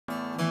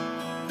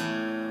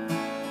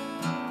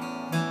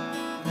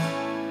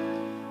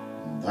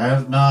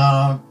There's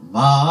not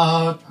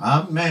much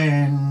a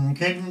man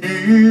can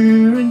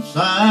do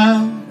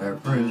inside a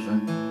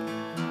prison.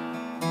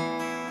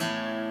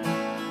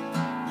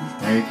 Just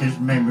take his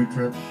memory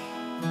trips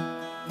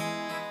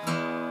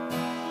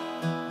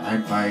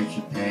and fight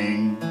the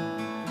pain.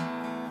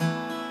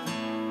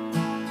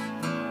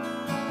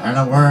 And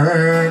a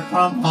word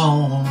from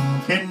home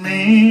can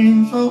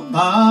mean so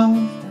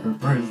much to a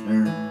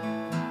prisoner.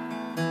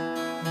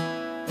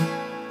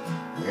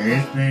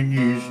 It's been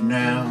years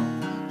now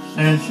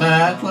since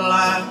that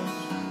last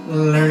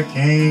letter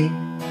came.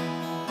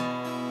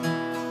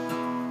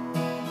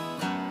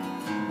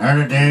 Not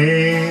a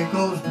day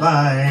goes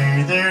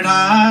by that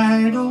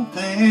I don't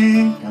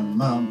think of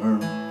Mama.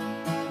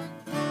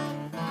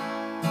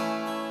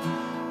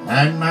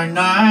 And my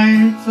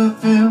nights are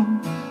filled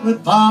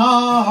with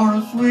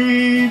our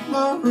sweet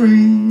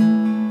Marie.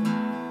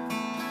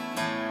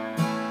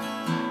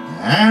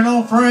 And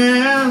old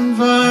friends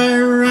I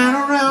ran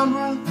around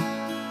with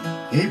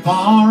keep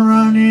on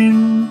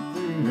running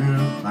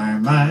through my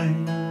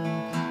mind.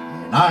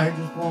 And I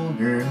just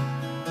wonder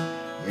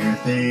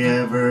if they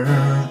ever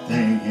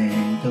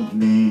think of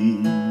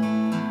me.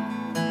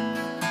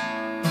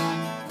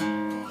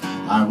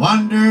 I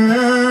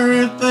wonder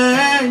if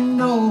they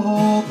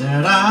know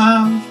that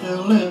I'm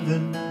still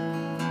living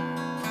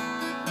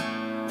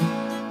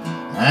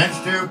and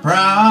still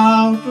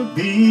proud to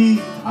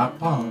be a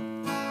part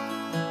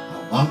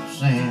of once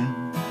sin.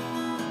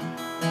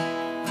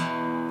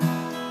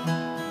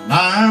 And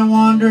I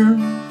wonder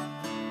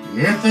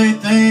if they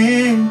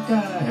think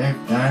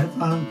I've died of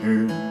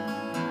hunger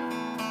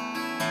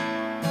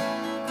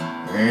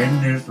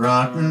in this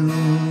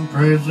rotten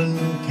prison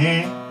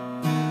camp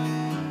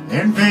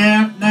in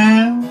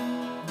Vietnam.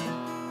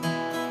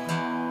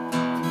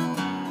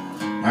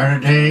 Not a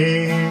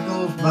day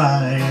goes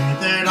by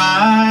that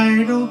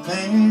I don't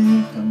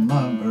think of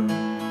Mama.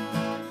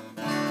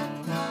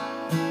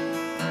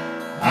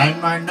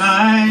 And my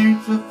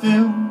nights are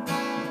filled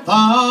with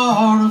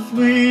thought of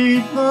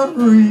sweet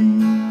Marie.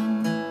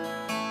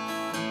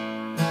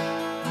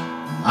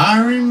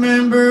 I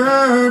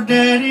remember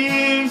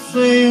Daddy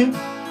saying,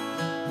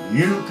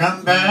 "You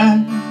come back,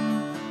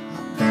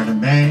 I'm better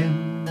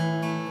man."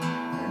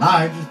 And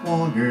I just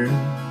wonder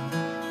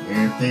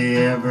if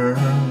they ever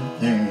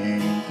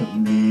think of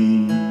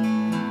me.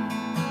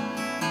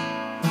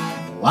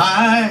 Oh,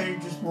 I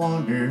just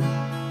wonder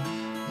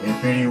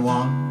if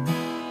anyone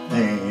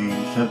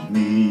thinks of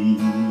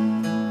me.